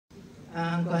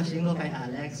Ang question ko kay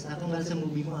Alex, tungkol sa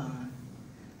movie mo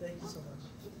Thank you so much.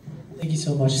 Thank you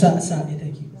so much.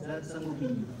 Thank you. Sa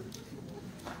movie.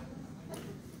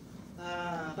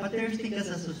 Paternity ka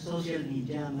sa social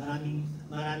media,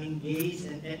 maraming gays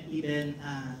and even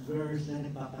girls na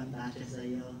nagpapantasya sa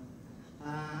iyo.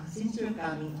 Since you're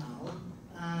coming out,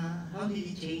 how did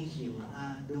it change you?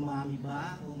 Dumami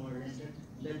ba o more or less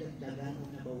dagdagan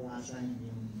o nabawasan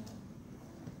yung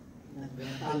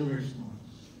followers mo?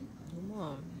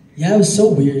 Yeah, it was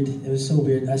so weird. It was so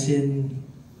weird. As in,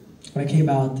 when I came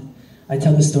out, I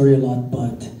tell the story a lot,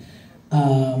 but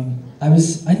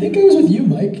I think I was with you,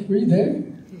 Mike. Were you there?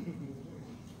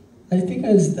 I think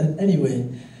I was, anyway.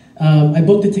 I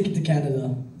booked a ticket to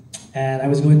Canada, and I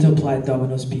was going to apply at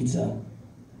Domino's Pizza.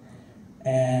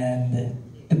 And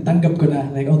tanggap ko na,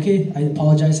 like, okay, I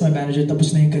apologize to my manager,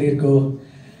 tapos na yung career ko.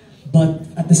 But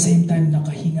at the same time,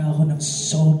 nakahinga ako ng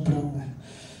sobrang,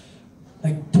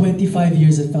 like 25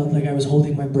 years it felt like I was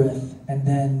holding my breath. And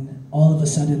then all of a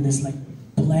sudden this like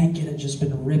blanket had just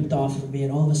been ripped off of me,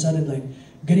 and all of a sudden like,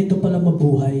 ganito pala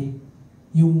mabuhay.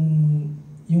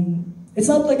 It's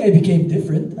not like I became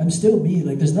different. I'm still me.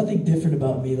 Like there's nothing different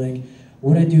about me. Like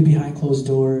what I do behind closed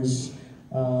doors.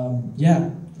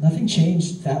 Yeah, nothing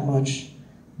changed that much.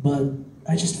 But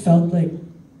I just felt like,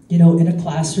 you know, in a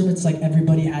classroom, it's like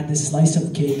everybody had this slice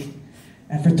of cake.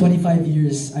 And for 25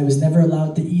 years, I was never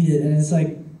allowed to eat it. And it's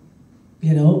like,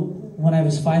 you know, when I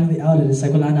was finally outed, it's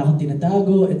like, wala na akong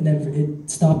tinatago. It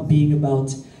stopped being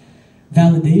about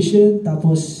validation.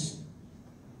 Tapos,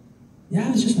 yeah,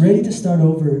 I was just ready to start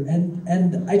over. And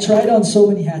I tried on so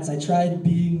many hats. I tried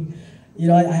being, you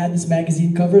know, I had this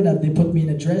magazine cover that they put me in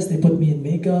a dress, they put me in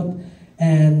makeup.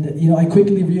 And, you know, I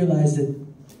quickly realized that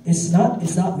it's not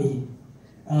me.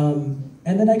 And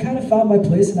then I kind of found my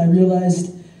place, and I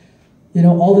realized, you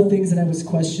know, all the things that I was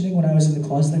questioning when I was in the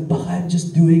closet, like, bah, I'm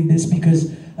just doing this because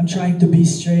I'm trying to be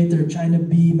straight or trying to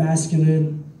be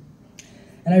masculine.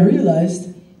 And I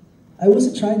realized I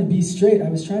wasn't trying to be straight, I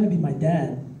was trying to be my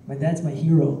dad. My dad's my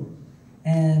hero.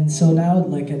 And so now,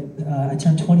 like, I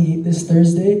turned 28 this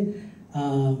Thursday.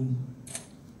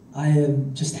 I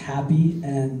am just happy,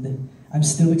 and I'm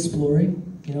still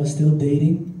exploring, you know, still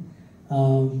dating.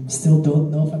 Still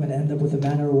don't know if I'm going to end up with a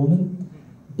man or a woman,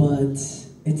 but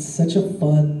it's such a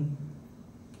fun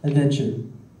adventure.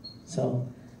 So,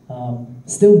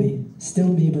 still me,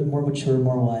 but more mature,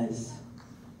 more wise.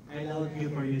 I love you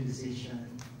for your decision.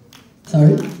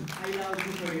 Sorry? I love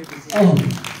you for your decision. Oh,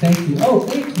 thank you. Oh,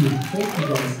 thank you. Thank you,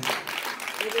 guys.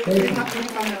 Thank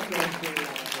you.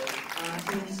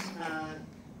 Since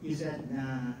you said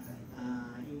na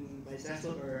yung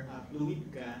bisexual or fluid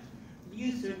ka, do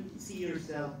you see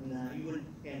yourself na you will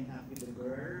end up with a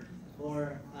girl,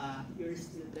 or you're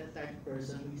still that type of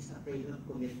person who is afraid of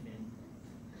commitment?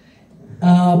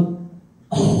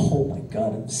 Oh my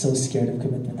God, I'm so scared of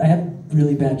commitment. I have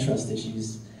really bad trust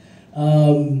issues.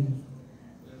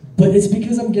 But it's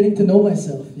because I'm getting to know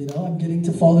myself, you know? I'm getting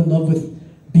to fall in love with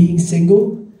being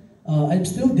single. I'm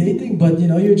still dating, but you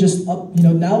know, you're just up, you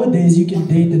know, nowadays you can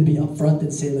date and be upfront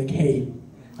and say like, hey,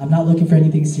 I'm not looking for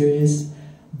anything serious,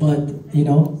 but you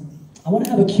know, I want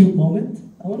to have a cute moment.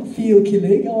 I want to feel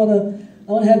kilig. I want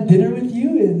to have dinner with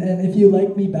you, and if you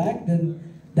like me back, then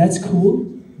that's cool.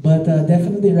 But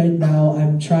definitely right now,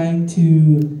 I'm trying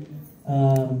to,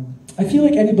 I feel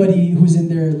like anybody who's in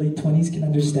their late 20s can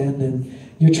understand that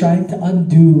you're trying to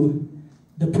undo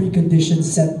the preconditions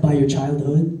set by your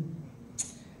childhood.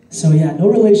 So yeah, no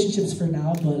relationships for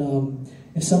now, but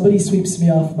if somebody sweeps me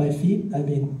off my feet, I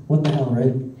mean, what the hell,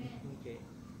 right? Okay.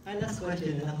 Last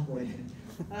question na lang po.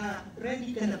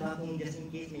 Ready ka na ba kung just in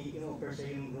case may in-offer sa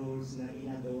yung roles na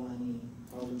ginagawa ni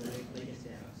Payawal by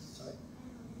Esteros? Sorry?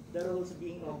 The roles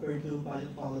being offered to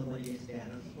Payawal by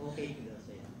Esteros, okay ka daw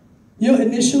sa'yo? You know,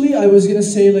 initially I was gonna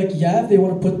say like, yeah, if they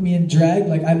want to put me in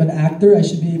drag, like I'm an actor, I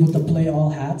should be able to play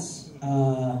all hats.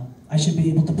 I should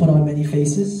be able to put on many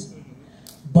faces.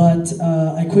 But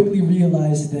I quickly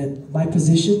realized that my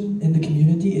position in the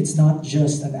community, it's not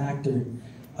just an actor.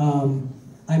 I'm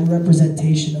a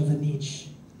representation of a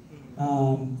niche.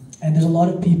 And there's a lot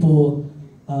of people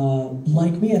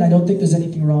like me, and I don't think there's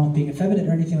anything wrong with being effeminate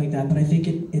or anything like that, but I think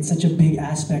it's such a big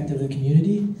aspect of the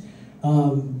community.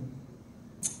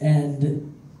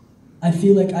 And I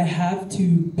feel like I have to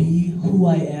be who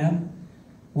I am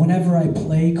whenever I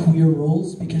play queer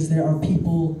roles, because there are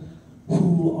people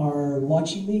who are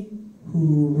watching me,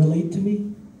 who relate to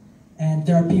me, and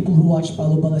there are people who watch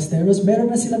Paulo Ballesteros. Meron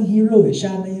na silang hero eh,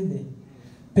 siya na yun eh.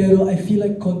 Pero I feel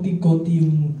like konting-konti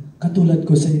yung katulad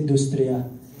ko sa industriya,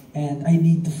 and I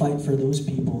need to fight for those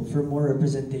people, for more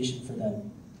representation for them.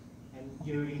 And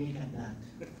you're unique at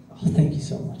that. Oh, thank you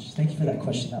so much. Thank you for that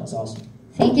question. That was awesome.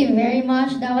 Thank you very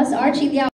much. That was Archie.